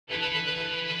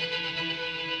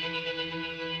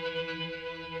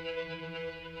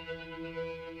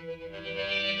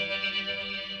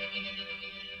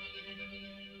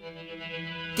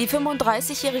Die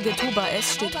 35-jährige Tuba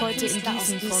S steht heute in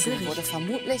Gießen vor Gericht. Wurde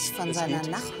vermutlich von seiner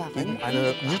Nachbarin.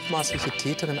 Eine mutmaßliche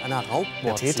Täterin einer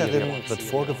Raubmordserie. Der Täterin wird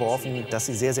vorgeworfen, dass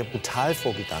sie sehr, sehr brutal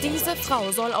vorgegangen ist. Diese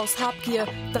Frau soll aus Habgier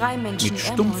 3 Menschen mit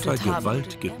stumpfer ermordet haben.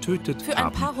 Gewalt getötet Für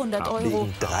ein paar hundert Euro.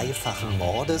 Wegen dreifachen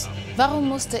Mordes. Warum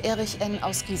musste Erich N.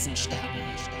 aus Gießen sterben?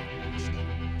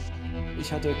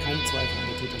 Ich hatte keinen Zweifel an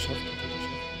der Täterschaft.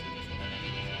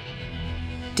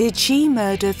 Did she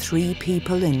murder 3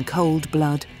 people in cold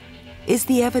blood? Is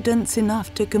the evidence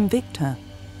enough to convict her?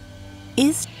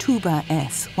 Is Tuba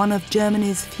S. one of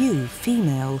Germany's few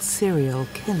female serial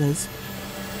killers?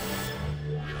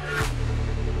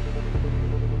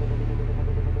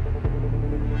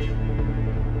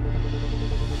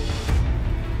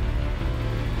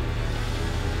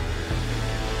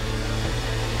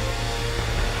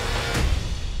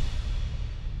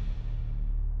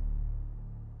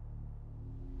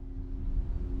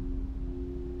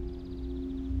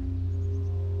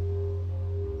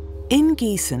 In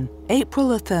Gießen,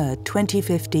 April 3rd,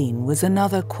 2015 was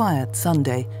another quiet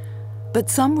Sunday, but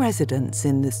some residents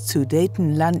in the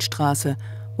Sudetenlandstraße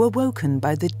were woken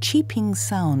by the cheeping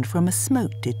sound from a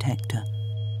smoke detector.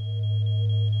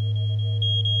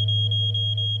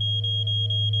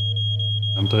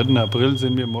 On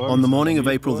the morning of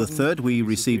April the 3rd, we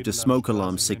received a smoke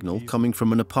alarm signal coming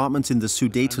from an apartment in the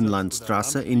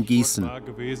Sudetenlandstraße in Gießen.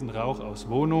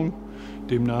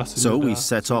 So we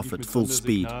set off at full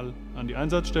speed.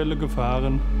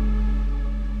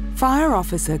 Fire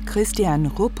officer Christian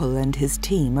Ruppel and his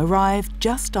team arrived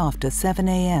just after 7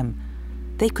 a.m.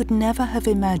 They could never have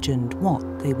imagined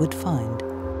what they would find.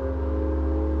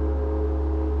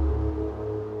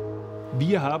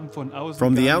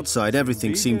 From the outside,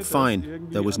 everything seemed fine.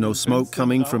 There was no smoke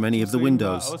coming from any of the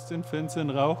windows.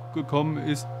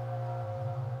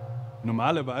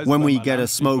 When we get a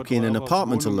smoke in an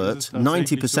apartment alert,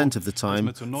 90% of the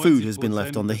time, food has been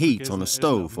left on the heat on a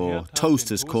stove or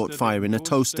toasters caught fire in a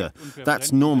toaster.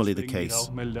 That's normally the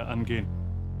case.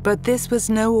 But this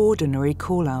was no ordinary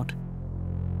call-out.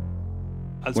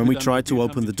 When we tried to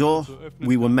open the door,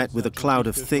 we were met with a cloud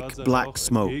of thick black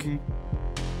smoke.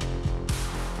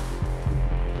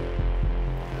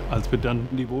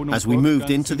 As we moved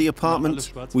into the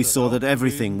apartment, we saw that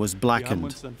everything was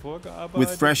blackened.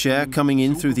 With fresh air coming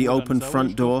in through the open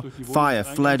front door, fire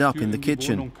fled up in the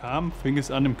kitchen.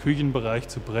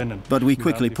 But we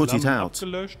quickly put it out.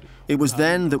 It was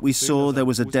then that we saw there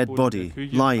was a dead body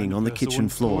lying on the kitchen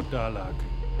floor.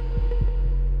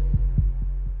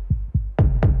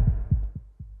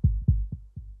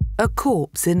 A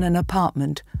corpse in an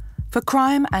apartment. For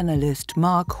crime analyst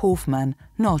Mark Hofmann,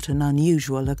 not an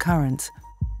unusual occurrence.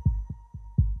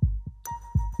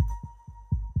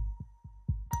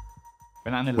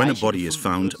 When a body is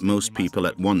found, most people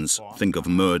at once think of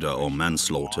murder or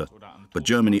manslaughter. But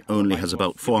Germany only has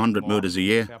about 400 murders a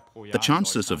year. The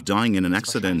chances of dying in an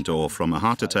accident or from a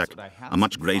heart attack are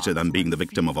much greater than being the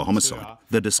victim of a homicide.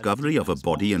 The discovery of a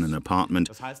body in an apartment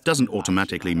doesn't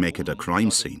automatically make it a crime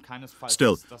scene.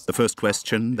 Still, the first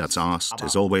question that's asked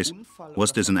is always,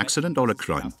 was this an accident or a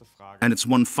crime? And it's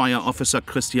one fire officer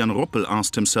Christian Ruppel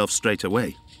asked himself straight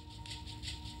away.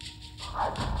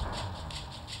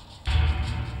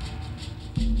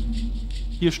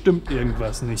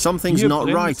 Something's not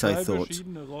right, I thought.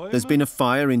 There's been a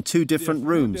fire in 2 different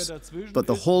rooms, but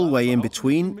the hallway in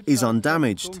between is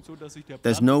undamaged.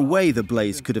 There's no way the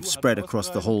blaze could have spread across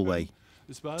the hallway.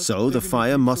 So the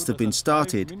fire must have been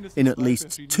started in at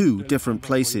least 2 different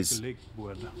places.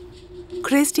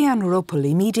 Christian Ruppel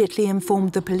immediately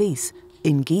informed the police.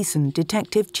 In Gießen,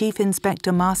 Detective Chief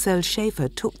Inspector Marcel Schäfer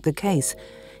took the case.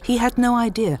 He had no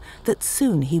idea that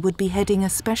soon he would be heading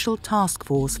a special task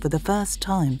force for the first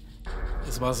time.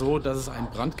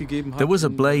 There was a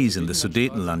blaze in the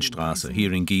Sudetenlandstraße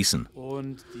here in Gießen.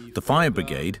 The fire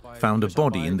brigade found a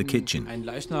body in the kitchen.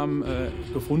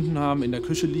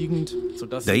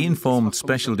 They informed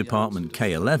Special Department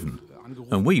K11,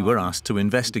 and we were asked to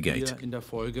investigate.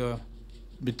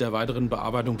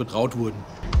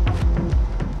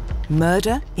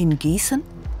 Murder in Gießen?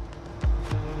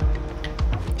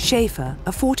 Schäfer,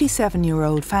 a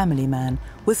 47-year-old family man,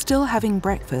 was still having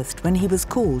breakfast when he was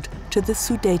called to the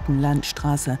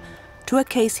Sudetenlandstraße, to a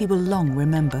case he will long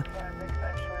remember.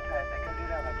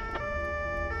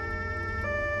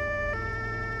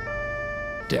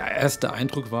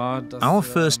 Our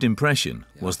first impression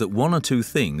was that 1 or 2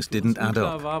 things didn't add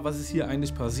up.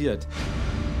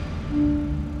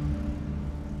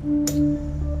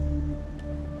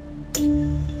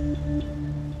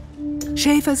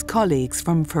 Schäfer's colleagues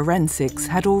from forensics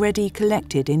had already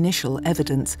collected initial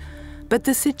evidence, But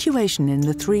the situation in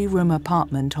the three-room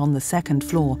apartment on the second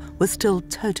floor was still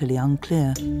totally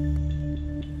unclear.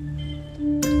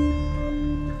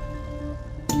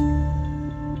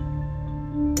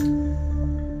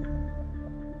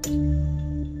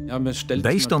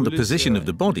 Based on the position of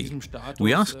the body,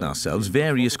 we asked ourselves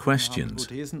various questions.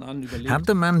 Had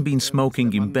the man been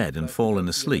smoking in bed and fallen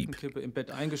asleep?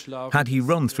 Had he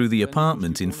run through the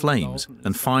apartment in flames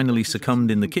and finally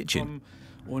succumbed in the kitchen?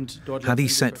 Had he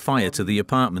set fire to the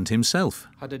apartment himself?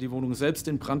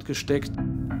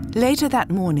 Later that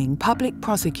morning, public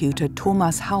prosecutor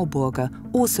Thomas Hauburger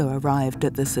also arrived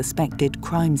at the suspected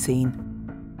crime scene.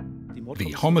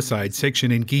 The homicide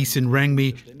section in Gießen rang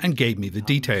me and gave me the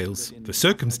details. The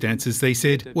circumstances, they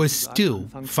said, were still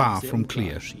far from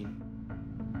clear.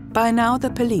 By now,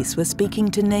 the police were speaking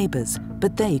to neighbours,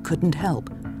 but they couldn't help.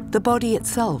 The body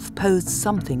itself posed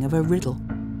something of a riddle.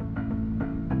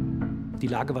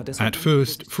 At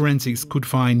first, forensics could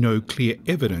find no clear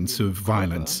evidence of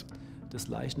violence.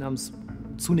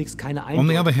 On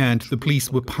the other hand, the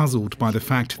police were puzzled by the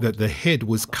fact that the head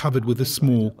was covered with a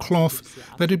small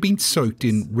cloth that had been soaked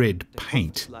in red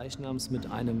paint.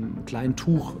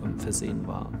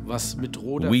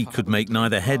 We could make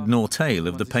neither head nor tail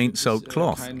of the paint-soaked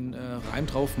cloth.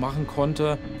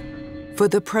 For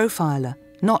the profiler,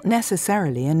 not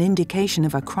necessarily an indication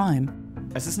of a crime.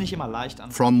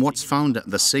 From what's found at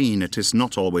the scene, it is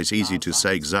not always easy to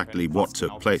say exactly what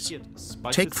took place.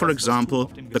 Take, for example,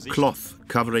 the cloth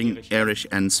covering Erich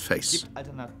N.'s face.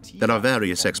 There are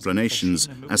various explanations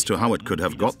as to how it could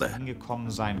have got there.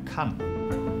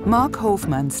 Mark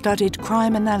Hofmann studied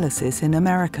crime analysis in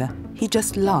America. He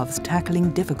just loves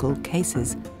tackling difficult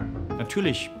cases.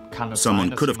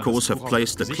 Someone could, of course, have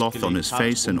placed the cloth on his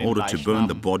face in order to burn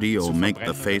the body or make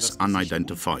the face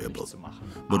unidentifiable.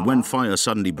 But when fire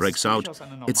suddenly breaks out,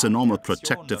 it's a normal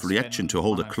protective reaction to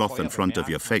hold a cloth in front of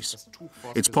your face.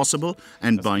 It's possible,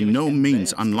 and by no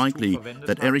means unlikely,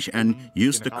 that Erich N.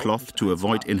 used the cloth to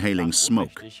avoid inhaling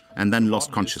smoke and then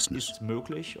lost consciousness.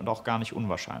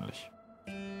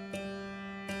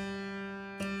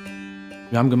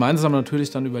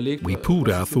 We pooled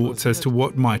our thoughts as to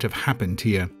what might have happened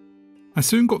here. I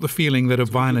soon got the feeling that a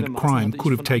violent crime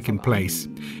could have taken place.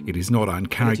 It is not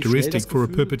uncharacteristic for a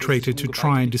perpetrator to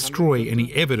try and destroy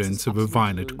any evidence of a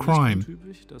violent crime.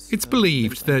 It's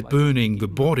believed that burning the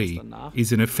body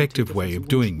is an effective way of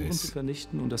doing this.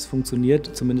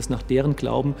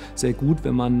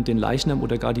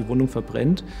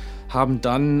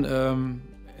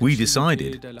 We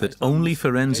decided that only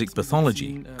forensic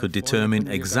pathology could determine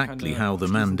exactly how the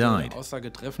man died.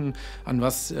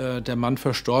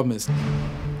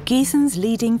 Gießen's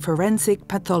leading forensic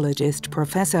pathologist,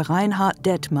 Professor Reinhard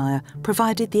Detmeyer,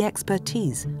 provided the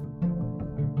expertise.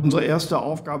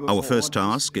 Our first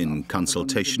task, in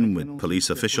consultation with police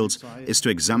officials, is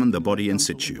to examine the body in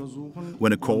situ.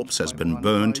 When a corpse has been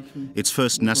burned, it's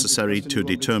first necessary to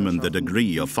determine the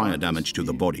degree of fire damage to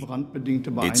the body.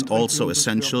 It's also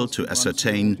essential to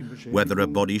ascertain whether a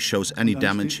body shows any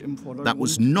damage that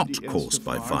was not caused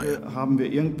by fire.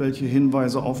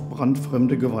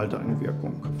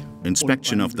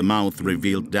 Inspection of the mouth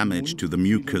revealed damage to the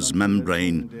mucous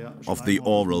membrane of the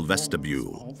oral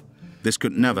vestibule. This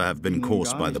could never have been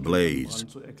caused by the blaze.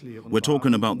 We're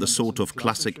talking about the sort of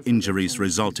classic injuries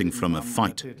resulting from a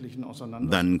fight.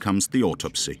 Then comes the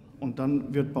autopsy.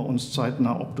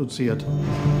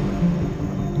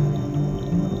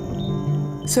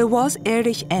 So was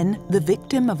Erich N. the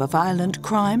victim of a violent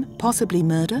crime, possibly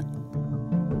murder?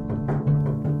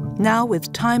 Now,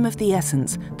 with time of the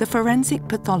essence, the forensic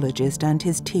pathologist and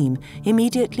his team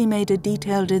immediately made a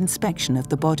detailed inspection of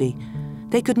the body.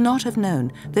 They could not have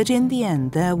known that in the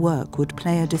end their work would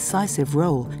play a decisive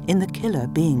role in the killer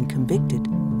being convicted.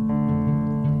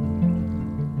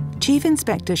 Chief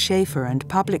Inspector Schäfer and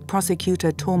Public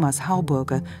Prosecutor Thomas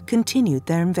Hauburger continued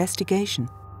their investigation.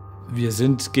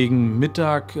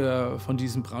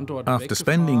 After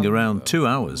spending around 2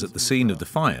 hours at the scene of the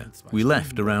fire, we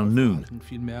left around noon.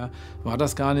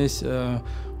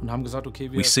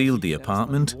 We sealed the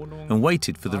apartment and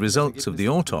waited for the results of the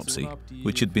autopsy,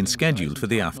 which had been scheduled for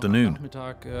the afternoon.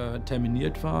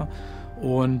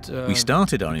 We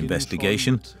started our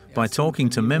investigation by talking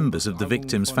to members of the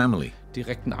victim's family.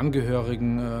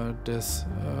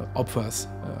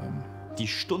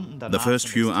 The first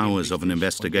few hours of an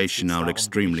investigation are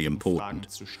extremely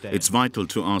important. It's vital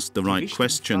to ask the right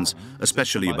questions,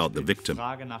 especially about the victim.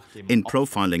 In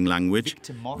profiling language,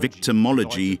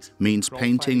 victimology means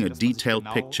painting a detailed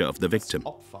picture of the victim,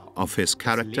 of his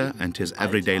character and his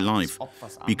everyday life,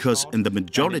 because in the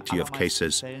majority of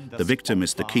cases, the victim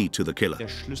is the key to the killer.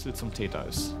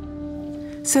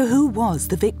 So who was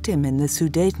the victim in the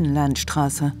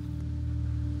Sudetenlandstraße?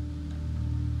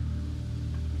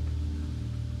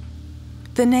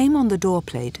 The name on the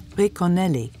doorplate,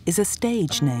 Riconelly, is a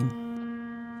stage name.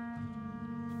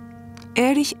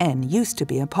 Erich N. used to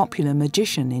be a popular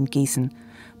magician in Gießen,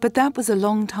 but that was a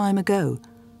long time ago.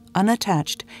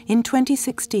 Unattached, in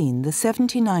 2016, the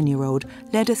 79-year-old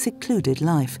led a secluded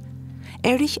life.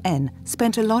 Erich N.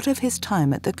 spent a lot of his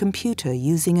time at the computer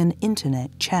using an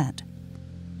internet chat.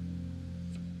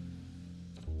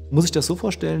 Muss ich das so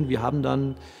vorstellen, wir haben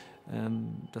dann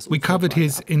We covered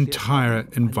his entire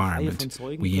environment.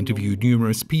 We interviewed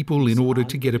numerous people in order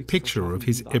to get a picture of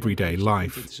his everyday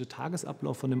life.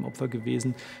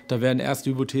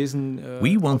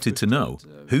 We wanted to know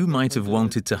who might have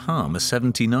wanted to harm a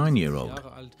 79-year-old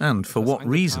and for what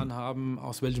reason.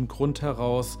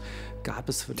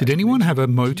 Did anyone have a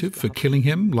motive for killing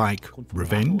him, like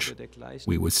revenge?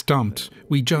 We were stumped.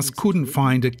 We just couldn't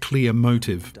find a clear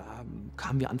motive.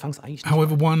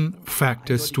 However, one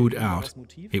factor stood out.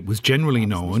 It was generally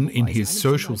known in his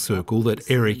social circle that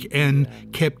Erich N.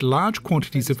 kept large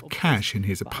quantities of cash in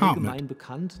his apartment.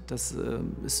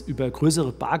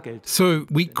 So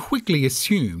we quickly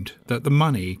assumed that the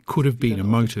money could have been a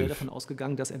motive.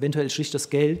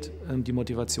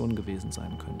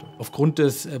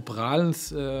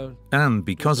 And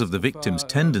because of the victim's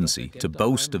tendency to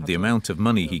boast of the amount of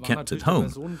money he kept at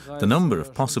home, the number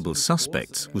of possible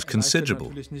suspects was considerable.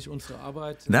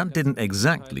 That didn't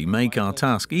exactly make our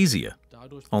task easier.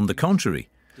 On the contrary,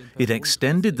 it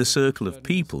extended the circle of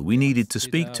people we needed to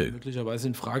speak to.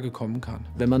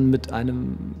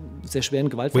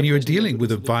 When you're dealing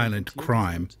with a violent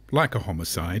crime, like a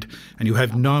homicide, and you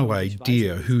have no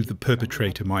idea who the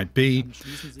perpetrator might be,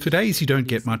 for days you don't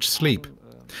get much sleep.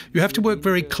 You have to work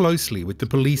very closely with the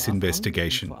police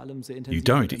investigation. You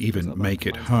don't even make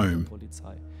it home.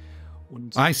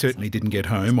 I certainly didn't get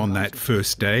home on that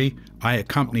first day. I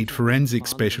accompanied forensic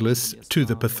specialists to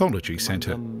the pathology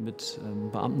center. And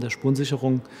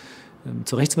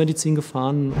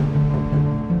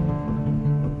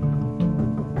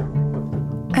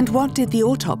what did the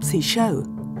autopsy show?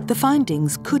 The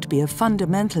findings could be of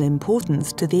fundamental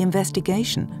importance to the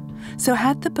investigation. So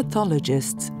had the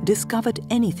pathologists discovered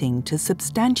anything to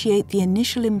substantiate the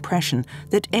initial impression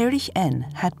that Erich N.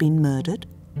 had been murdered?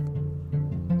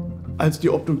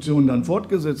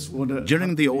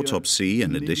 During the autopsy,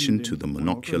 in addition to the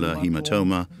monocular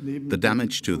hematoma, the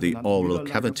damage to the oral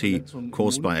cavity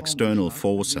caused by external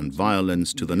force and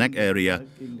violence to the neck area,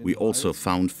 we also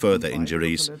found further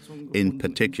injuries, in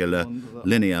particular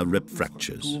linear rib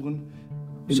fractures.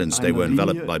 Since they were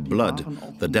enveloped by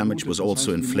blood, the damage was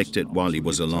also inflicted while he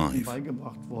was alive.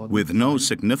 With no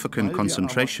significant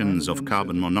concentrations of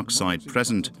carbon monoxide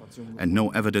present and no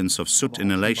evidence of soot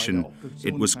inhalation,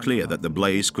 it was clear that the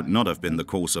blaze could not have been the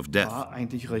cause of death.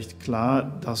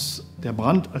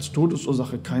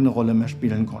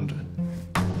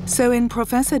 So in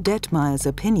Professor Detmeyer's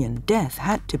opinion, death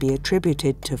had to be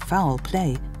attributed to foul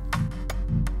play.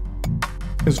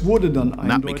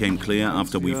 That became clear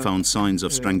after we found signs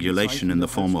of strangulation in the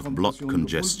form of blood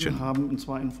congestion.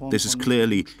 This is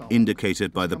clearly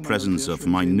indicated by the presence of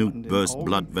minute burst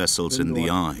blood vessels in the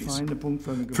eyes.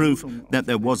 Proof that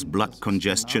there was blood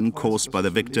congestion caused by the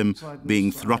victim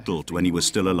being throttled when he was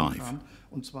still alive.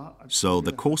 So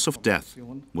the cause of death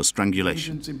was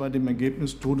strangulation.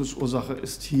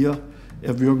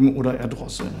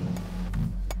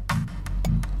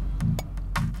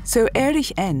 So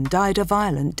Erich N. died a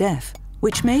violent death,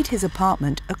 which made his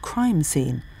apartment a crime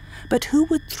scene. But who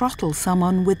would throttle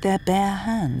someone with their bare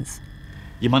hands?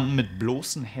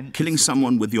 Killing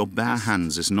someone with your bare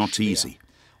hands is not easy.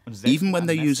 Even when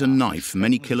they use a knife,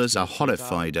 many killers are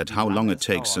horrified at how long it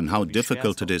takes and how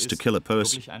difficult it is to kill a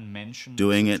person.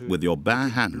 Doing it with your bare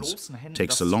hands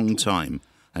takes a long time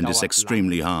and is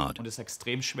extremely hard.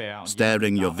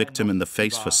 Staring your victim in the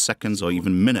face for seconds or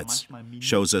even minutes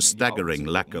shows a staggering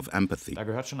lack of empathy.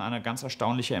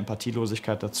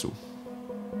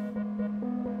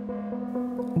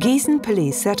 Gießen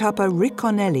police set up a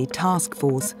Riconelly task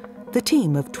force. The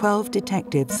team of 12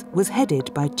 detectives was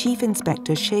headed by Chief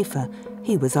Inspector Schäfer.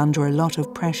 He was under a lot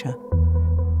of pressure.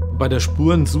 Bei der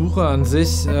Spurensuche an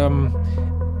sich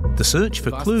The search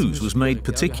for clues was made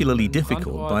particularly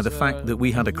difficult by the fact that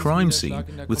we had a crime scene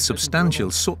with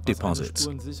substantial soot deposits.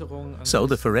 So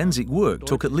the forensic work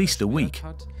took at least a week.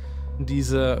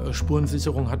 The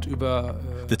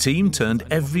team turned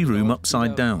every room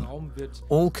upside down.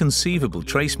 All conceivable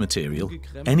trace material,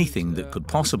 anything that could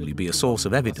possibly be a source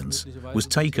of evidence, was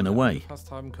taken away.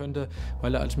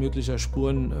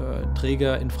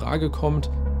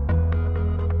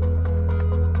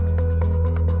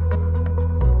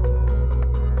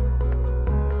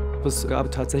 Es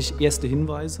gab tatsächlich erste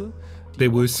Hinweise. There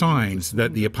were signs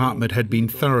that the apartment had been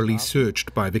thoroughly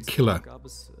searched by the killer.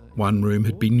 One room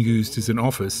had been used as an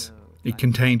office. It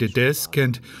contained a desk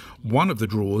and one of the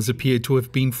drawers appeared to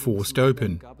have been forced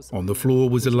open. On the floor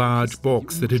was a large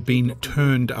box that had been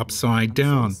turned upside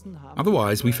down.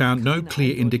 Otherwise, we found no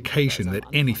clear indication that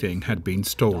anything had been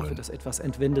stolen.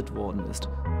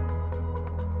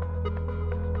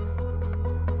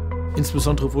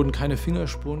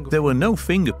 There were no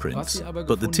fingerprints,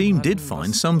 but the team did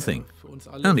find something.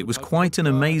 And it was quite an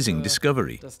amazing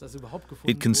discovery.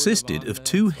 It consisted of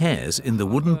 2 hairs in the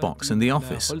wooden box in the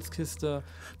office.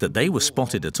 That they were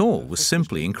spotted at all was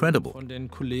simply incredible.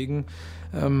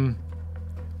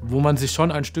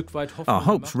 Our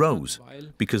hopes rose,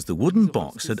 because the wooden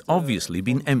box had obviously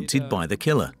been emptied by the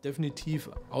killer.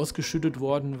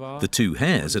 The 2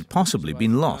 hairs had possibly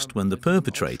been lost when the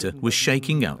perpetrator was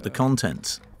shaking out the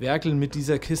contents.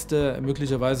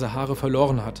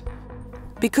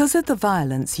 Because of the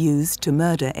violence used to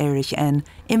murder Erich N.,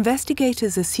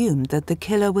 investigators assumed that the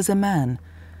killer was a man.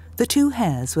 The 2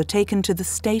 hairs were taken to the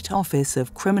State Office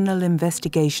of Criminal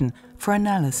Investigation for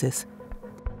analysis.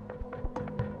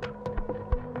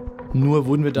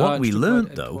 What we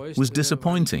learnt, though, was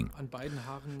disappointing.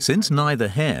 Since neither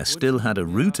hair still had a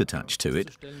root attached to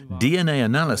it, DNA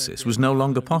analysis was no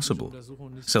longer possible.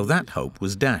 So that hope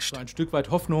was dashed.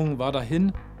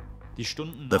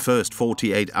 The first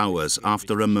 48 hours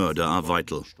after a murder are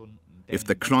vital. If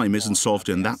the crime isn't solved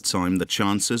in that time, the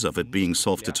chances of it being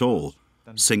solved at all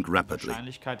sink rapidly.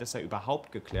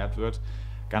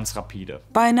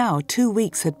 By now, 2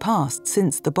 weeks had passed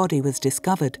since the body was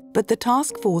discovered, but the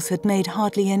task force had made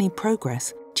hardly any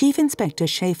progress. Chief Inspector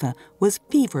Schäfer was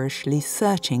feverishly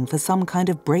searching for some kind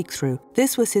of breakthrough.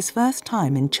 This was his first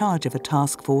time in charge of a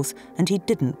task force, and he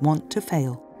didn't want to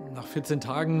fail.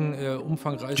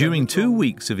 During 2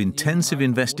 weeks of intensive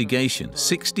investigation,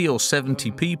 60 or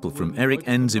 70 people from Erich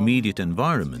N.'s immediate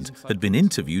environment had been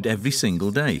interviewed every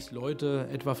single day.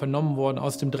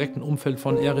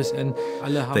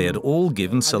 They had all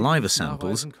given saliva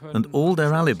samples and all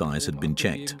their alibis had been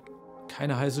checked.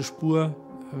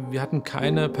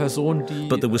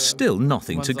 But there was still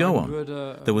nothing to go on.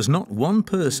 There was not one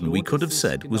person we could have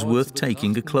said was worth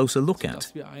taking a closer look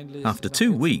at. After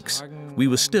 2 weeks, we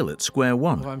were still at square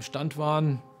one.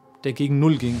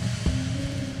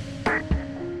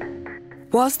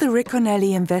 Was the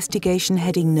Riconelly investigation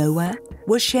heading nowhere?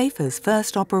 Was Schäfer's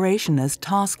first operation as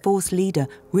task force leader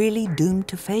really doomed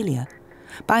to failure?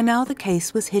 By now the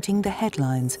case was hitting the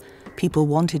headlines. People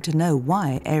wanted to know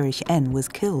why Erich N. was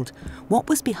killed. What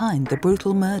was behind the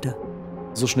brutal murder?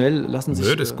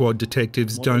 Murder squad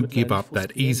detectives don't give up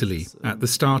that easily. At the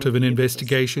start of an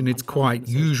investigation, it's quite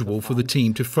usual for the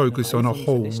team to focus on a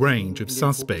whole range of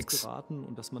suspects.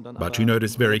 But you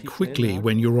notice very quickly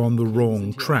when you're on the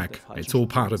wrong track. It's all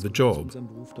part of the job.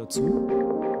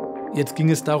 Jetzt ging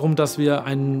es darum, dass wir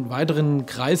einen weiteren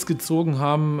Kreis gezogen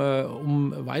haben,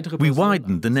 weitere We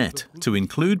widened the net to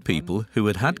include people who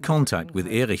had had contact with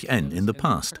Erich N. in the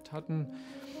past.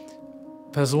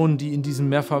 Personen, die in diesem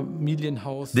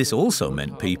Mehrfamilienhaus. This also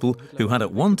meant people who had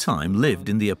at one time lived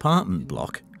in the apartment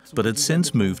block but had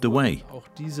since moved away. Auch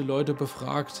diese Leute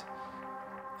befragt.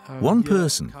 One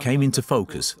person came into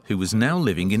focus who was now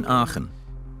living in Aachen.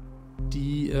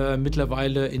 Die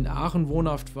mittlerweile in Aachen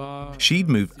wohnhaft war. She'd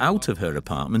moved out of her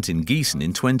apartment in Gießen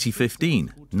in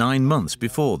 2015, 9 months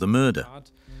before the murder.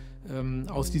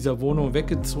 Aus dieser Wohnung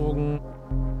weggezogen.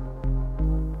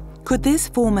 Could this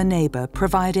former neighbor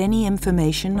provide any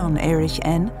information on Erich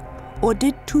N? Or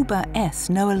did Tuba S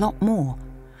know a lot more?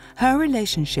 Her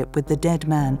relationship with the dead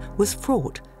man was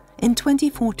fraught. In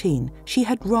 2014, she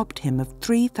had robbed him of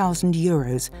 3,000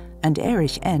 euros and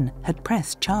Erich N had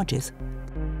pressed charges.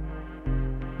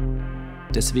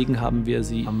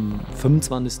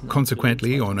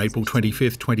 Consequently, on April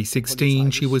 25,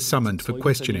 2016, she was summoned for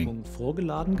questioning.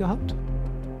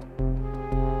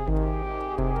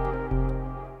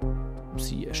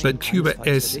 But Tuba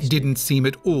S didn't seem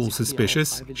at all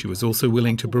suspicious. She was also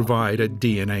willing to provide a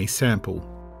DNA sample.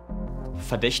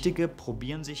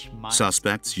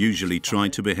 Suspects usually try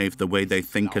to behave the way they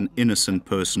think an innocent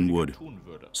person would.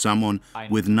 Someone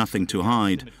with nothing to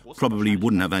hide probably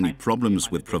wouldn't have any problems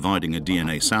with providing a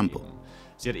DNA sample.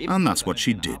 And that's what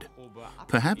she did.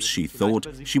 Perhaps she thought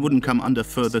she wouldn't come under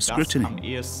further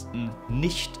scrutiny.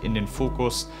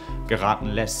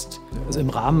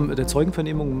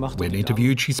 When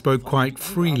interviewed, she spoke quite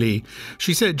freely.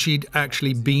 She said she'd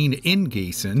actually been in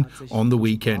Gießen on the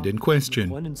weekend in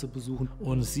question.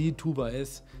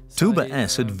 Tuba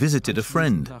S had visited a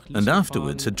friend and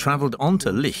afterwards had travelled on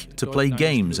to Lich to play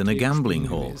games in a gambling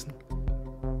hall.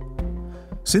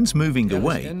 Since moving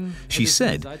away, she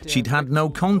said she'd had no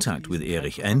contact with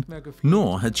Erich N.,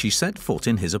 nor had she set foot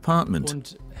in his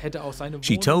apartment.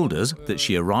 She told us that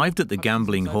she arrived at the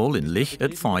gambling hall in Lich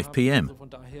at 5 p.m.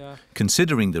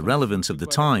 Considering the relevance of the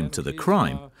time to the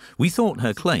crime, we thought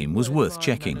her claim was worth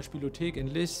checking.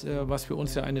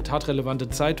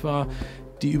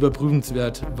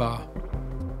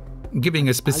 Giving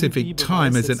a specific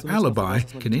time as an alibi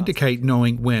can indicate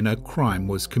knowing when a crime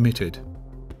was committed.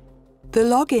 The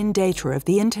login data of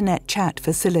the internet chat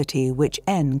facility which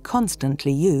N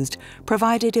constantly used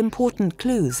provided important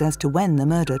clues as to when the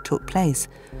murder took place.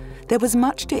 There was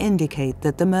much to indicate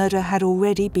that the murder had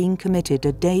already been committed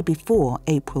a day before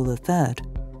April the 3rd.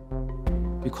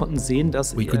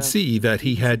 We could see that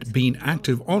he had been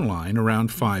active online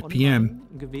around 5 p.m.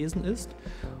 Then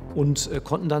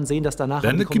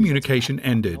the communication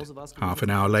ended. Half an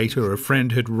hour later, a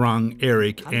friend had rung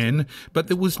Erich N., but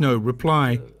there was no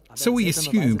reply. So we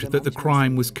assumed that the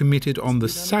crime was committed on the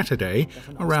Saturday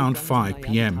around 5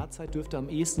 p.m.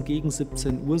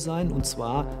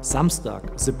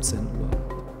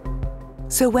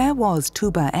 So where was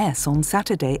Tuba S on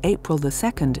Saturday, April the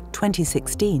 2nd,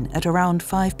 2016, at around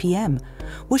 5 p.m?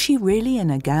 Was she really in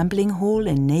a gambling hall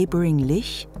in neighbouring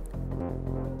Lich?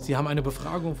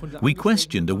 We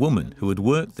questioned a woman who had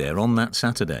worked there on that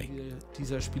Saturday.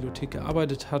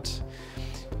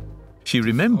 She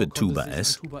remembered Tuba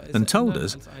S and told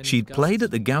us she'd played at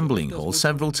the gambling hall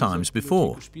several times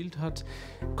before. But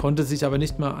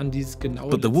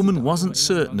the woman wasn't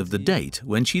certain of the date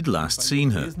when she'd last seen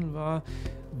her.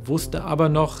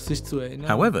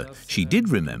 However, she did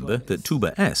remember that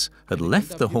Tuba S had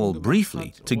left the hall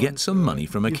briefly to get some money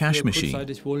from a cash machine.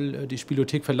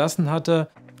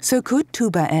 So could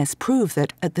Tuba S prove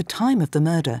that at the time of the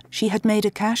murder she had made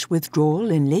a cash withdrawal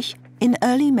in Lich? In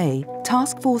early May,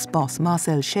 task force boss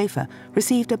Marcel Schäfer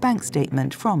received a bank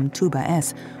statement from Tuba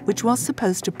S, which was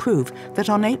supposed to prove that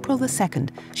on April the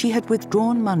 2nd she had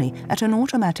withdrawn money at an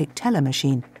automatic teller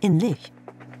machine in Lich.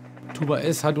 Tuba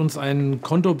S hat uns einen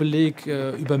Kontobeleg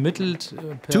übermittelt.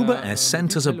 Tuba S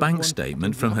sent us a bank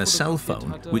statement from her cell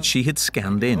phone, which she had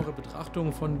scanned in.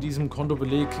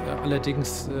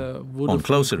 On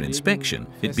closer inspection,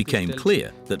 it became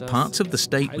clear that parts of the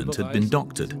statement had been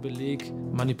doctored.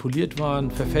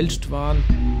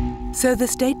 So the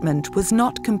statement was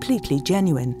not completely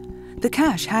genuine. The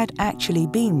cash had actually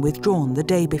been withdrawn the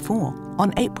day before,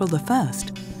 on April the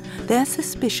 1st. Their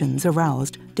suspicions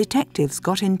aroused, detectives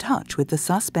got in touch with the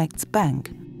suspect's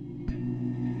bank.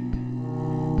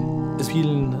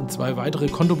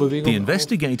 The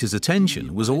investigators'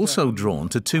 attention was also drawn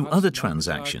to two other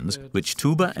transactions which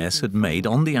Tuba S had made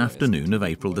on the afternoon of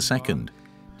April the 2nd.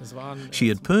 She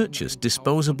had purchased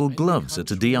disposable gloves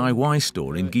at a DIY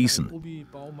store in Gießen.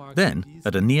 Then,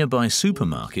 at a nearby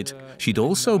supermarket, she'd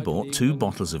also bought 2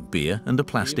 bottles of beer and a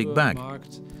plastic bag.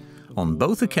 On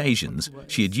both occasions,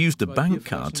 she had used a bank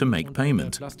card to make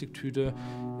payment.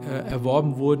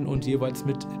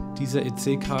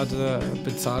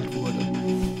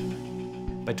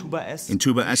 In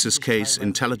Tuba S's case,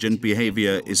 intelligent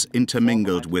behavior is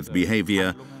intermingled with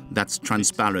behavior that's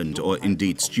transparent or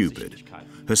indeed stupid.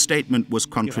 Her statement was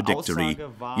contradictory,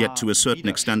 yet to a certain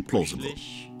extent plausible.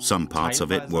 Some parts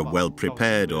of it were well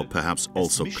prepared or perhaps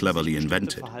also cleverly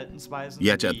invented.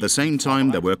 Yet at the same time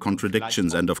there were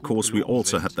contradictions, and of course we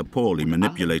also had the poorly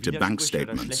manipulated bank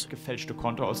statements.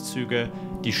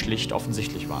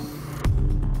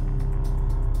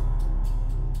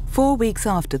 4 weeks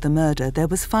after the murder, there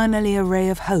was finally a ray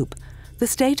of hope. The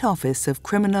State Office of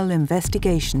Criminal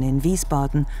Investigation in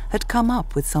Wiesbaden had come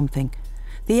up with something.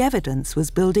 The evidence was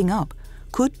building up.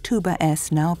 Could Tuba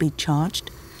S now be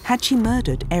charged? Had she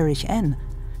murdered Erich N?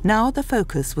 Now the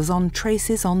focus was on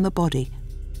traces on the body.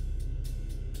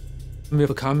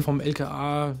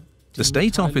 The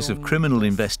State Office of Criminal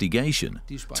Investigation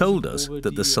told us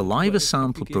that the saliva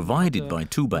sample provided by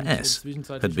Tuba S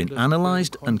had been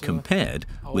analysed and compared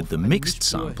with the mixed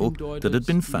sample that had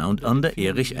been found under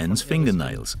Erich N's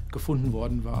fingernails.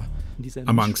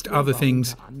 Amongst other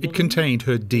things, it contained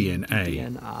her DNA.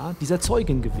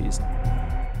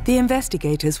 The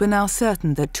investigators were now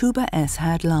certain that Tuba S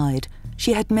had lied.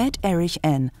 She had met Erich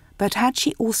N, but had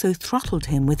she also throttled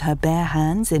him with her bare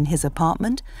hands in his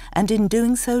apartment and in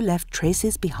doing so left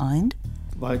traces behind?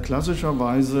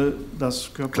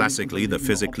 Classically, the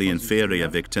physically inferior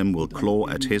victim will claw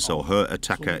at his or her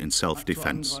attacker in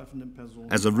self-defense.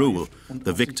 As a rule,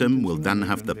 the victim will then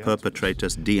have the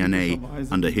perpetrator's DNA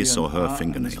under his or her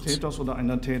fingernails.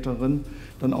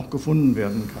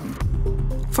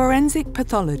 Forensic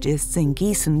pathologists in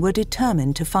Gießen were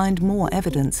determined to find more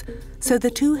evidence, so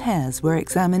the 2 hairs were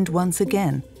examined once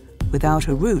again. Without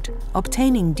a root,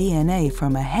 obtaining DNA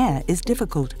from a hair is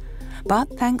difficult.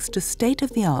 But thanks to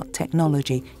state-of-the-art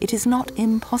technology, it is not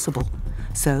impossible.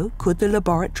 So, could the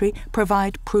laboratory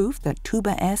provide proof that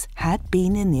Tuba S had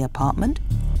been in the apartment?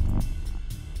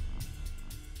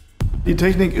 Die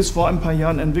Technik ist vor ein paar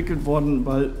Jahren entwickelt worden,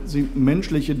 weil sie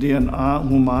menschliche DNA,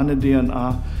 humane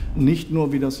DNA, nicht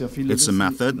nur wie das ja viele It's a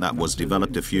method that was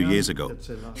developed a few years ago.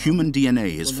 Human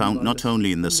DNA is found not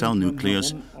only in the cell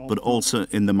nucleus, but also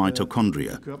in the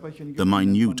mitochondria, the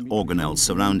minute organelles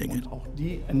surrounding it. Auch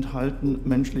die enthalten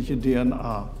menschliche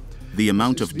DNA. The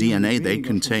amount of DNA they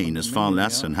contain is far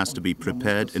less and has to be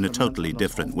prepared in a totally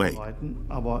different way.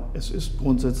 Aber es ist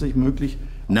grundsätzlich möglich.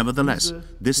 Nevertheless,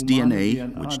 this DNA,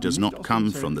 which does not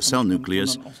come from the cell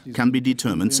nucleus, can be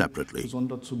determined separately.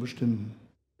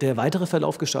 Der weitere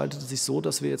Verlauf gestaltete sich so,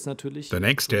 dass wir jetzt natürlich... The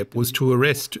next step was to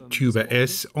arrest Tuba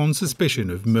S on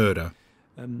suspicion of murder.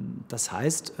 Das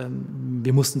heißt,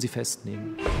 wir mussten sie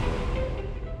festnehmen.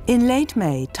 In late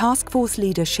May, Task Force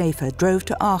leader Schäfer drove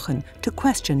to Aachen to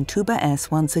question Tuba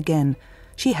S once again.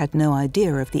 She had no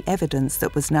idea of the evidence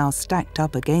that was now stacked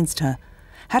up against her.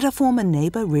 Had her former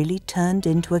neighbor really turned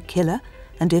into a killer?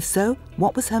 And if so,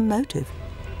 what was her motive?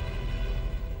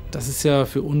 Das ist ja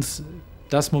für uns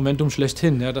das Momentum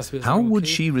schlechthin, ja, dass wir How sagen, would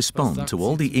okay, she respond to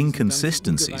all the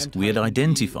inconsistencies we had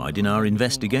identified in our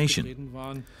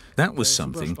investigation? That was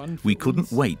something we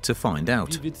couldn't wait to find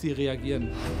out. Wie wird sie reagieren?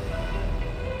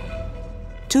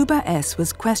 Tuba S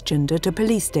was questioned at a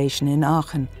police station in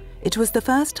Aachen. It was the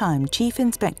first time Chief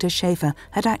Inspector Schäfer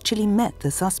had actually met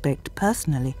the suspect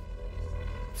personally.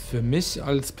 Für mich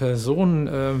als Person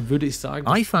würde ich sagen,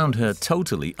 I found her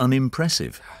totally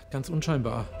unimpressive. ganz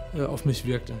unscheinbar auf mich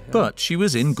wirkte. Ja. But she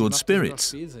was in good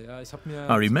spirits.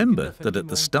 I remember that at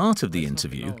the start of the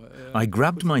interview, I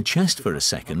grabbed my chest for a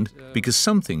second because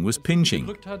something was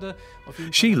pinching.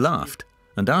 She laughed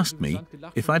and asked me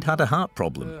if I'd had a heart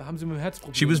problem.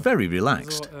 She was very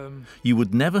relaxed. You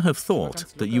would never have thought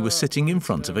that you were sitting in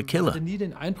front of a killer. Nie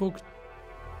den Eindruck,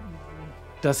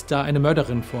 dass da eine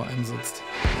Mörderin vor einem sitzt.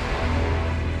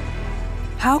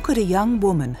 How could a young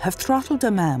woman have throttled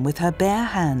a man with her bare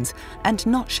hands and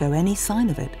not show any sign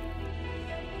of it?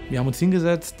 Wir haben uns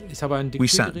hingesetzt, ich habe ein We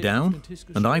sat down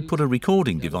and I put a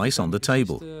recording device on the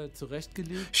table.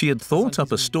 She had thought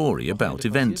up a story about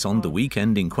events on the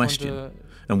weekend in question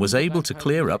and was able to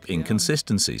clear up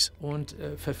inconsistencies.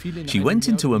 She went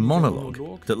into a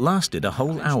monologue that lasted a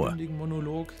whole hour.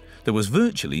 There was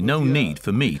virtually no need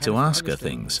for me to ask her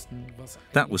things.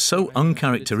 That was so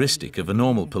uncharacteristic of a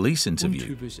normal police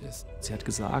interview.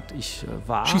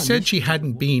 She said she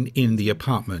hadn't been in the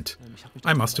apartment.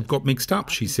 I must have got mixed up,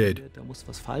 she said.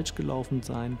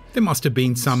 There must have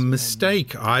been some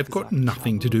mistake. I've got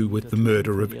nothing to do with the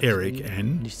murder of Eric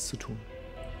N.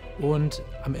 Und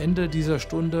am Ende dieser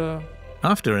Stunde,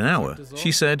 after an hour,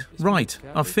 she said, "Right,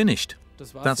 I've finished.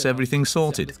 That's everything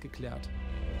sorted."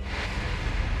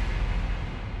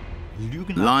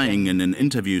 Lying in an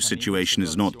interview situation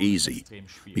is not easy,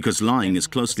 because lying is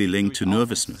closely linked to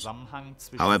nervousness.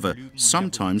 However,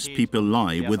 sometimes people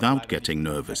lie without getting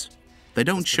nervous. They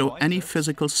don't show any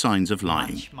physical signs of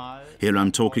lying. Here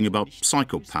I'm talking about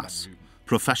psychopaths,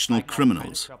 professional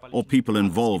criminals, or people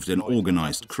involved in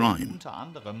organized crime.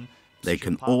 They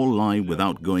can all lie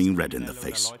without going red in the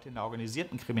face.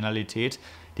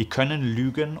 Die können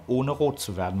lügen, ohne rot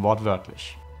zu werden,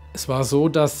 wortwörtlich. Es war so,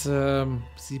 dass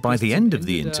by the end of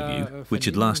the interview, which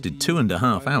had lasted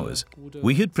 2.5 hours,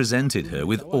 we had presented her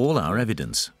with all our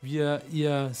evidence. wir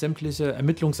ihr sämtliche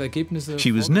Ermittlungsergebnisse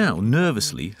She was now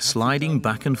nervously sliding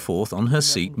back and forth on her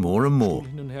seat more and more.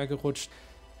 hin und her gerutscht,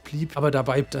 blieb aber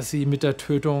dabei, dass sie mit der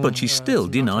Tötung But she still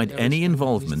denied any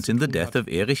involvement in the death of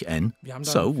Erich N.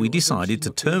 So we decided to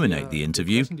terminate the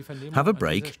interview, have a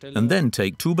break, and then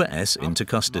take Tuba S into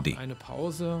custody. Eine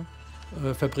Pause,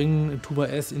 verbringen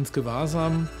Tuba S ins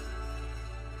Gewahrsam.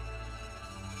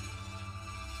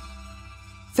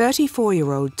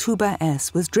 34-year-old Tuba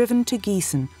S was driven to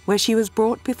Gießen, where she was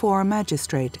brought before a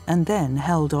magistrate and then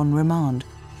held on remand.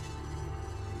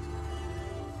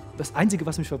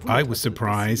 I was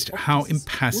surprised how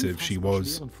impassive she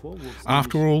was.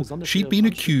 After all, she'd been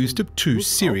accused of 2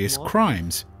 serious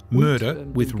crimes, murder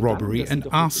with robbery and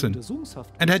arson,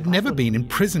 and had never been in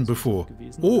prison before,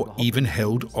 or even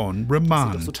held on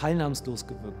remand.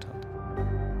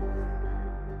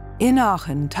 In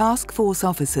Aachen, task force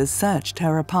officers searched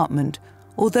her apartment.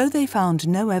 Although they found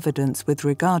no evidence with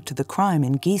regard to the crime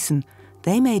in Gießen,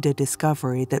 they made a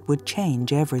discovery that would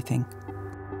change everything.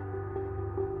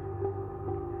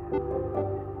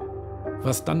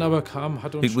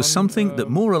 It was something that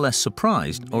more or less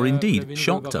surprised or indeed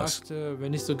shocked us.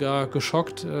 Wenn nicht sogar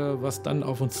geschockt, was dann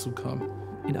auf uns zukam.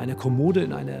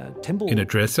 In a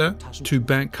dresser, 2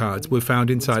 bank cards were found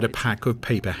inside a pack of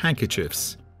paper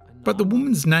handkerchiefs. But the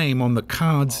woman's name on the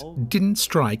cards didn't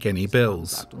strike any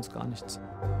bells.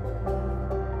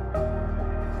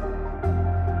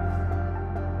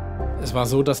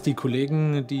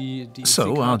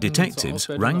 So our detectives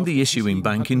rang the issuing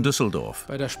bank in Düsseldorf.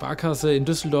 Bei der Sparkasse in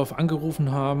Düsseldorf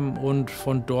angerufen haben und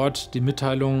von dort die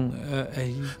Mitteilung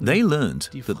erhielten. They learned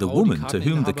that the woman to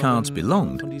whom the cards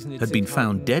belonged had been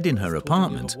found dead in her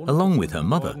apartment along with her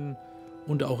mother.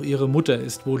 Und auch ihre Mutter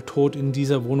ist wohl tot in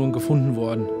dieser Wohnung gefunden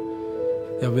worden.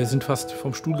 Ja, wir sind fast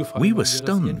vom Stuhl gefallen. We were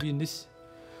stunned.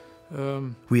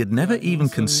 We had never even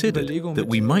considered that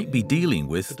we might be dealing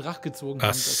with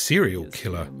a serial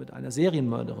killer.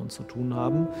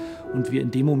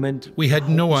 We had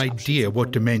no idea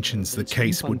what dimensions the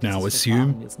case would now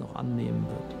assume.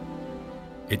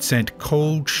 It sent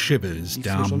cold shivers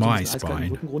down my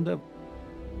spine.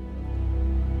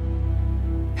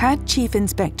 Had Chief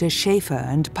Inspector Schäfer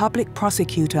and Public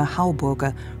Prosecutor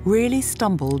Hauburger really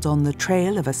stumbled on the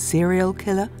trail of a serial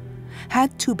killer?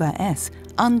 Had Tuba S,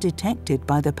 undetected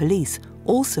by the police,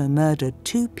 also murdered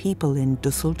 2 people in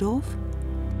Düsseldorf?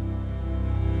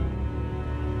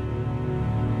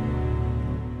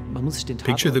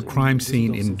 Picture the crime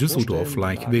scene in Düsseldorf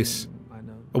like this.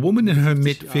 A woman in her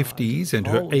mid-50s and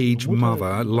her aged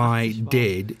mother lie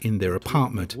dead in their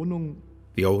apartment.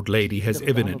 The old lady has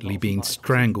evidently been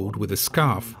strangled with a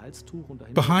scarf.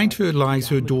 Behind her lies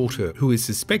her daughter, who is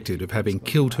suspected of having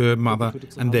killed her mother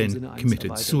and then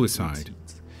committed suicide.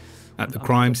 At the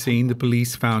crime scene, the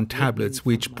police found tablets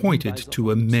which pointed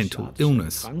to a mental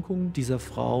illness.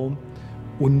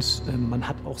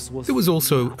 There was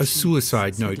also a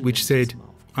suicide note which said,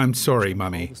 "I'm sorry,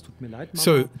 Mummy."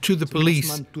 So, to the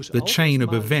police, the chain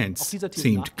of events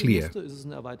seemed clear.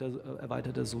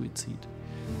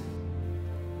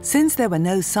 Since there were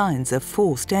no signs of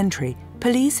forced entry,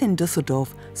 police in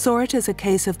Düsseldorf saw it as a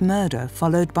case of murder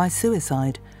followed by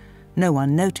suicide. No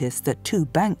one noticed that 2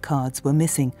 bank cards were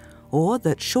missing, or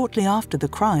that shortly after the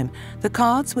crime, the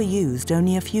cards were used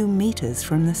only a few meters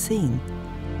from the scene.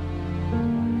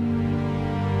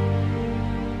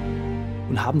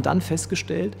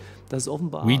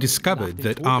 We discovered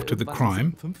that after the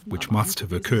crime, which must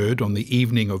have occurred on the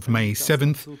evening of May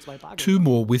 7th, 2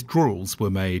 more withdrawals were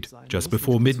made. Just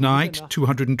before midnight,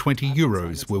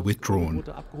 €220 were withdrawn.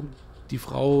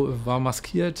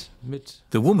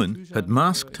 The woman had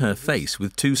masked her face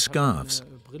with 2 scarves.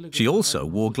 She also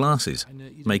wore glasses,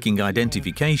 making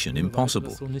identification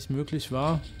impossible.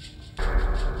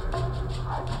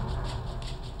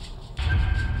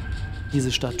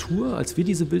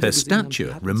 Her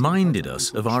stature reminded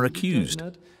us of our accused,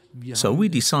 so we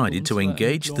decided to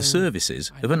engage the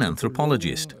services of an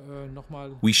anthropologist.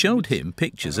 We showed him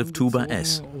pictures of Tuba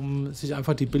S.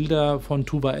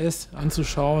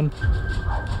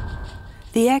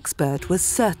 The expert was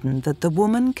certain that the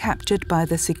woman captured by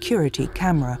the security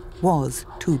camera was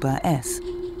Tuba S.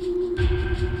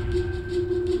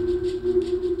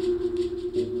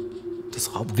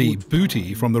 The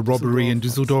booty from the robbery in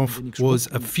Düsseldorf was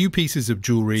a few pieces of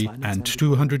jewellery and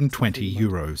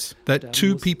 €220. That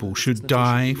 2 people should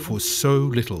die for so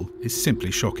little is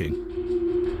simply shocking.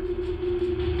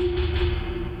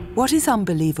 What is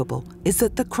unbelievable is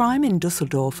that the crime in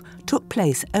Düsseldorf took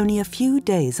place only a few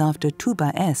days after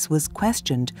Tuba S was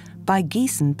questioned by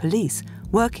Gießen police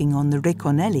working on the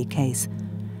Riconelly case.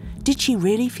 Did she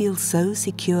really feel so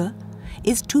secure?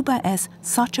 Is Tuba S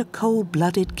such a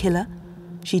cold-blooded killer?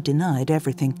 She denied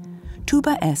everything.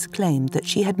 Tuba S claimed that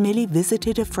she had merely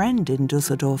visited a friend in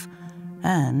Düsseldorf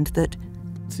and that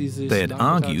they had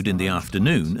argued in the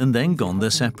afternoon and then gone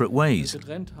their separate ways.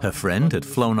 Her friend had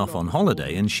flown off on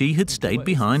holiday and she had stayed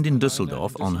behind in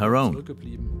Düsseldorf on her own.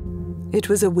 It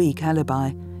was a weak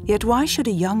alibi. Yet why should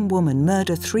a young woman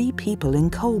murder 3 people in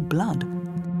cold blood?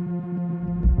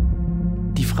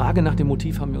 Die Frage nach dem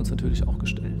Motiv haben wir uns natürlich auch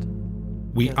gestellt.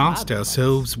 We asked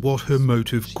ourselves what her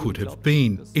motive could have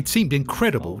been. It seemed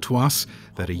incredible to us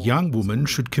that a young woman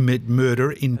should commit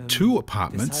murder in 2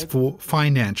 apartments for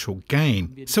financial gain.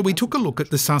 So we took a look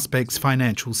at the suspect's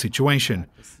financial situation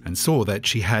and saw that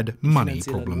she had money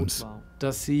problems.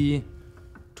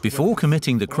 Before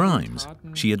committing the crimes,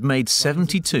 she had made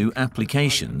 72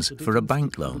 applications for a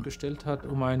bank loan.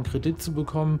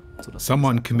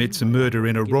 Someone commits a murder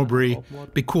in a robbery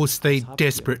because they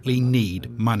desperately need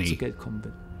money.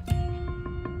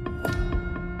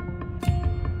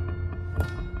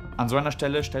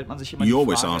 You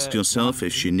always asked yourself,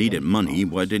 if she needed money,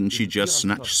 why didn't she just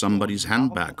snatch somebody's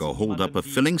handbag or hold up a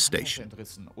filling station?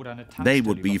 They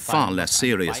would be far less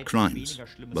serious crimes.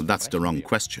 Well, that's the wrong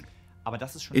question.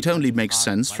 It only makes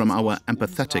sense from our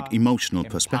empathetic, emotional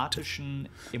perspective.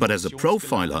 But as a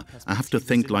profiler, I have to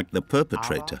think like the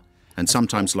perpetrator, and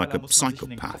sometimes like a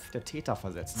psychopath.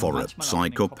 For a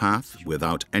psychopath,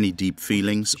 without any deep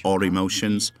feelings or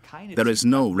emotions, there is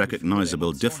no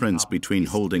recognizable difference between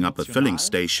holding up a filling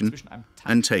station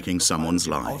and taking someone's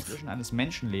life.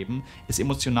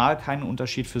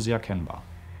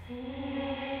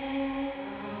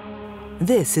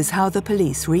 This is how the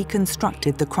police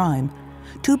reconstructed the crime.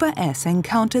 Tuba S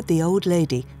encountered the old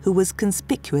lady who was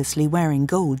conspicuously wearing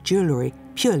gold jewellery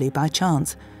purely by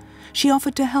chance. She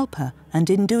offered to help her and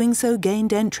in doing so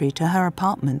gained entry to her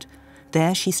apartment.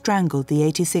 There she strangled the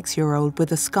 86-year-old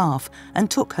with a scarf and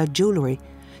took her jewellery.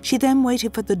 She then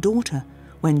waited for the daughter.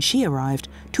 When she arrived,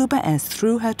 Tuba S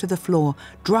threw her to the floor,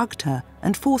 drugged her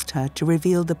and forced her to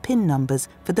reveal the PIN numbers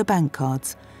for the bank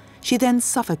cards. She then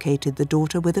suffocated the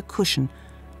daughter with a cushion.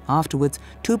 Afterwards,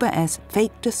 Tuba S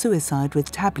faked a suicide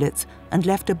with tablets and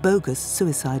left a bogus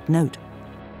suicide note.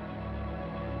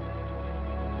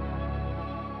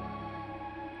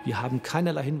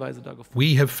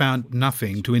 We have found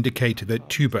nothing to indicate that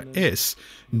Tuba S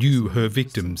knew her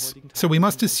victims, so we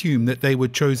must assume that they were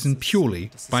chosen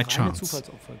purely by chance.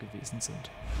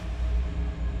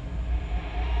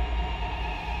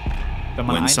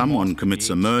 When someone commits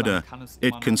a murder,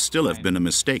 it can still have been a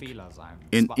mistake,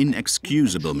 an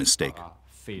inexcusable mistake.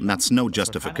 That's no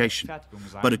justification,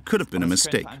 but it could have been a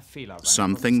mistake,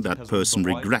 something that person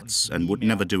regrets and would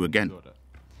never do again.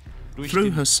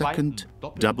 Through her second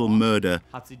double murder,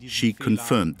 she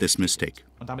confirmed this mistake.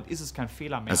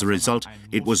 As a result,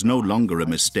 it was no longer a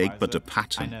mistake but a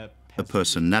pattern, a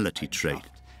personality trait.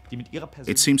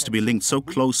 It seems to be linked so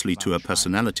closely to her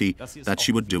personality that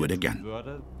she would do it again.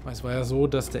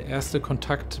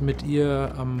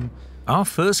 Our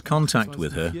first contact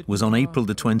with her was on April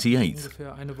the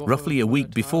 28th, roughly a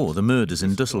week before the murders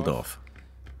in Düsseldorf.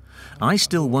 I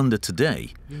still wonder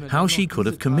today how she could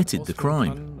have committed the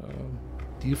crime.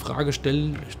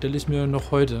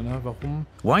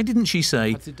 Why didn't she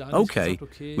say, okay,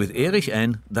 with Erich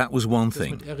N., that was one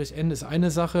thing.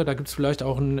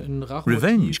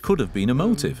 Revenge could have been a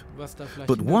motive.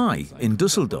 But why, in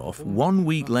Düsseldorf, 1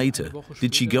 week later,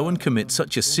 did she go and commit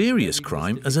such a serious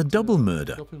crime as a double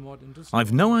murder?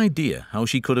 I've no idea how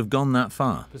she could have gone that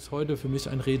far.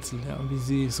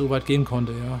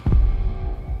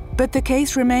 But the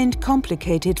case remained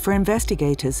complicated for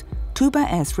investigators. Tuba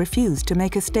S refused to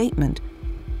make a statement,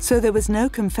 so there was no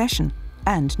confession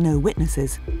and no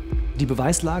witnesses.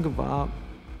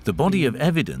 The body of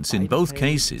evidence in both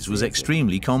cases was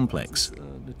extremely complex.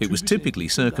 It was typically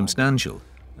circumstantial.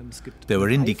 There were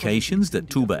indications that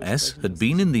Tuba S had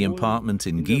been in the apartment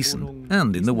in Gießen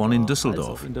and in the one in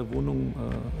Düsseldorf.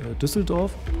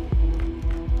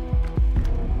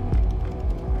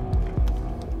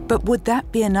 But would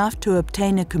that be enough to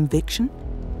obtain a conviction?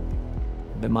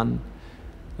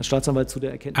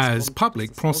 As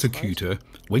public prosecutor,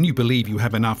 when you believe you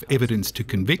have enough evidence to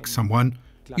convict someone,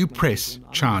 you press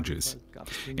charges.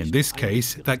 In this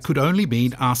case, that could only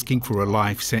mean asking for a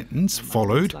life sentence,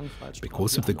 followed,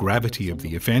 because of the gravity of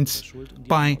the offence,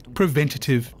 by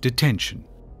preventative detention.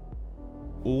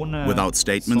 Without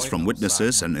statements from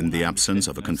witnesses and in the absence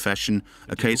of a confession,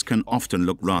 a case can often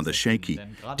look rather shaky.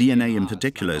 DNA in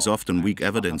particular is often weak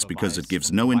evidence because it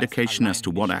gives no indication as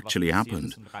to what actually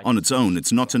happened. On its own,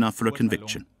 it's not enough for a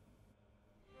conviction.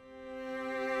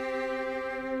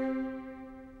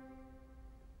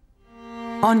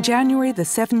 On January the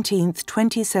 17th,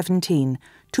 2017,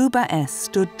 Tuba S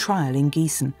stood trial in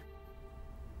Gießen.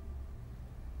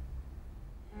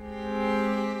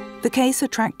 The case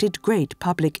attracted great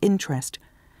public interest.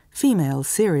 Female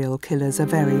serial killers are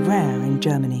very rare in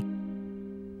Germany.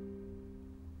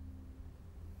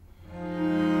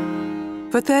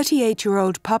 For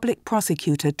 38-year-old public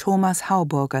prosecutor Thomas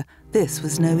Hauburger, this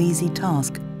was no easy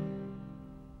task.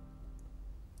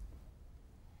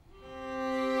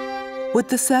 Would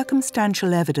the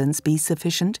circumstantial evidence be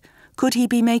sufficient? Could he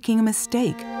be making a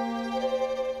mistake?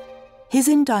 His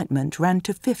indictment ran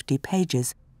to 50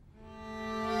 pages.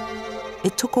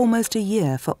 It took almost a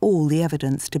year for all the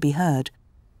evidence to be heard.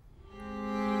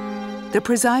 The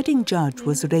presiding judge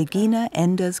was Regina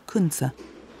Enders-Kunze.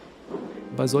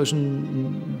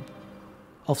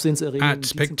 At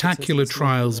spectacular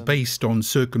trials based on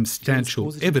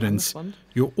circumstantial evidence,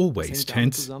 you're always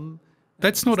tense.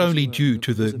 That's not only due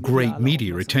to the great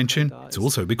media attention, it's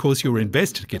also because your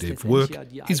investigative work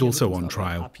is also on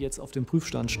trial.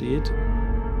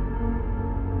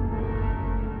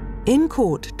 In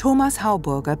court, Thomas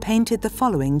Hauburger painted the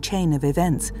following chain of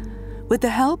events. With the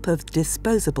help of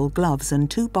disposable gloves and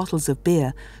 2 bottles of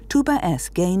beer, Tuba S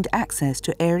gained access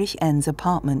to Erich N's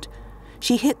apartment.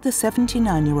 She hit the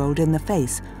 79-year-old in the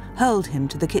face, hurled him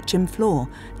to the kitchen floor,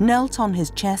 knelt on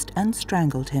his chest and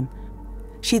strangled him.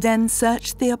 She then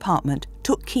searched the apartment,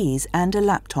 took keys and a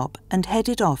laptop and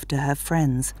headed off to her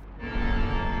friends.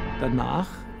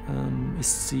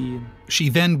 She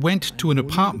then went to an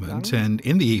apartment and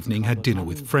in the evening had dinner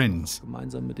with friends.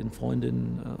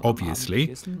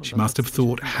 Obviously, she must have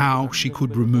thought how she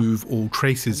could remove all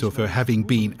traces of her having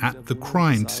been at the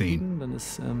crime scene.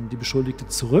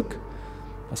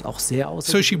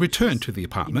 So she returned to the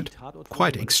apartment,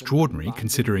 quite extraordinary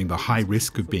considering the high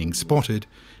risk of being spotted,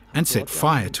 and set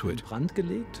fire to it.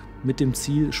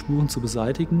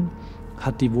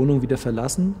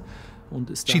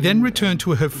 She then returned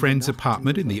to her friend's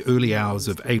apartment in the early hours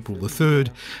of April the 3rd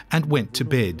and went to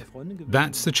bed.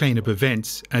 That's the chain of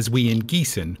events as we in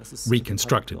Gießen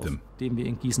reconstructed them.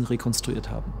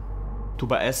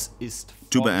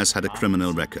 Tuba S had a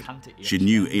criminal record. She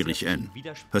knew Erich N.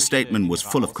 Her statement was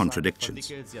full of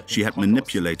contradictions. She had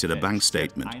manipulated a bank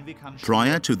statement.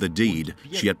 Prior to the deed,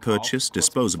 she had purchased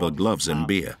disposable gloves and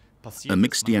beer. A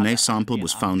mixed DNA sample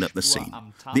was found at the scene.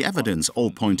 The evidence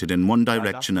all pointed in one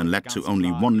direction and led to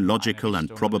only one logical and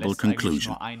probable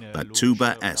conclusion, that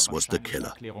Tuba S was the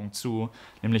killer.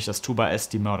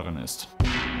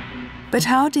 But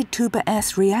how did Tuba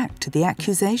S react to the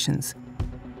accusations?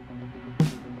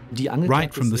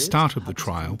 Right from the start of the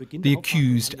trial, the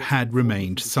accused had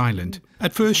remained silent.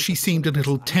 At first she seemed a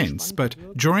little tense, but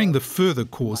during the further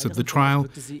course of the trial,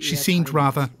 she seemed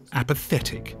rather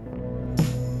apathetic.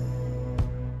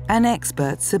 An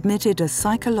expert submitted a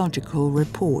psychological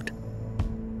report.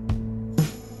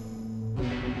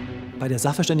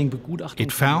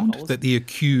 It found that the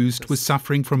accused was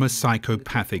suffering from a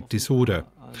psychopathic disorder.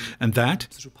 And that,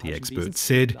 the expert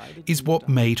said, is what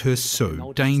made her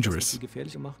so dangerous.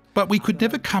 But we could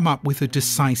never come up with a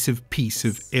decisive piece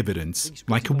of evidence,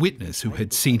 like a witness who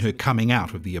had seen her coming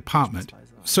out of the apartment.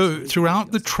 So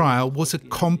throughout the trial was a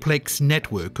complex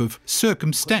network of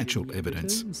circumstantial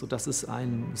evidence.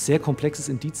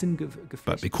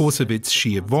 But because of its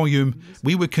sheer volume,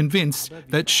 we were convinced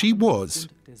that she was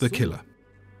the killer.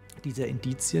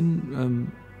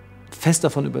 Fest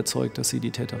davon überzeugt, dass sie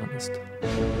die Täterin ist.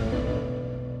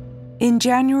 In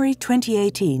January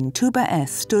 2018, Tuba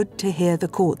S stood to hear the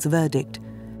court's verdict.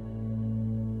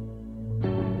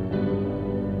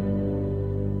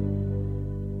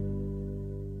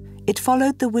 It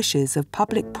followed the wishes of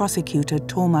public prosecutor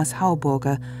Thomas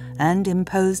Hauburger and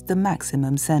imposed the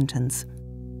maximum sentence.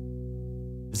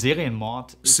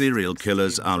 Serial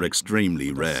killers are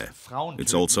extremely rare.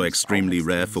 It's also extremely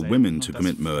rare for women to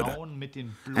commit murder.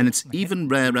 And it's even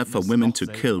rarer for women to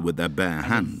kill with their bare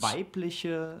hands.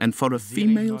 And for a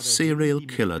female serial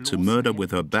killer to murder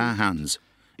with her bare hands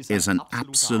is an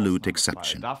absolute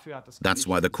exception. That's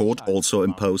why the court also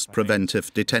imposed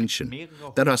preventive detention.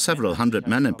 There are several hundred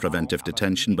men in preventive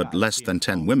detention, but less than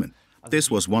 10 women.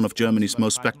 This was one of Germany's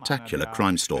most spectacular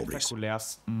crime stories.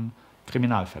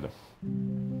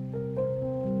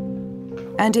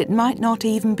 And it might not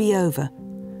even be over.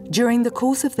 During the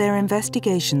course of their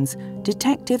investigations,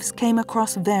 detectives came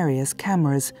across various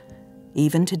cameras.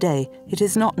 Even today, it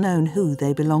is not known who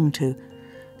they belong to.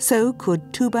 So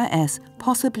could Tuba S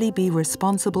possibly be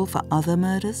responsible for other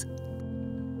murders?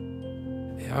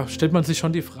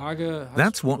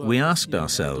 That's what we asked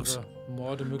ourselves.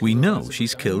 We know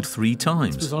she's killed 3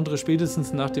 times.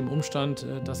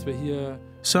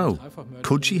 So,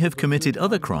 could she have committed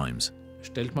other crimes?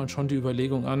 Stellt man schon die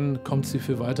Überlegung an, kommt sie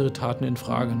für weitere Taten in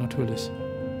Frage, natürlich.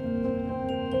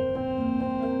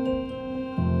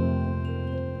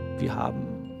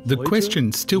 The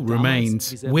question still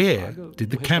remains, where did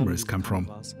the cameras come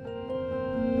from?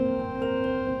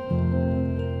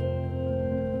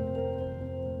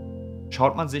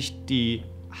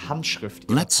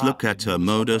 Let's look at her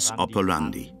modus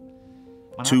operandi.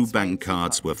 2 bank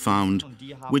cards were found,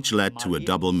 which led to a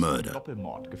double murder.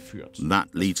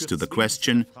 That leads to the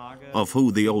question of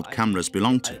who the old cameras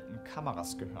belong to.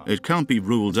 It can't be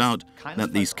ruled out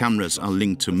that these cameras are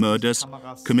linked to murders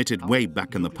committed way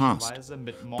back in the past,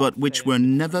 but which were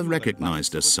never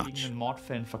recognized as such.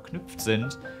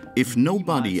 If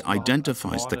nobody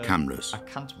identifies the cameras,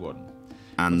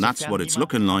 and that's what it's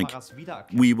looking like,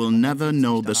 we will never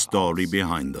know the story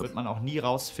behind them.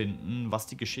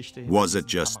 Was it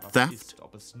just theft,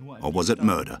 or was it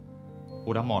murder?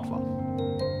 oder Mord war.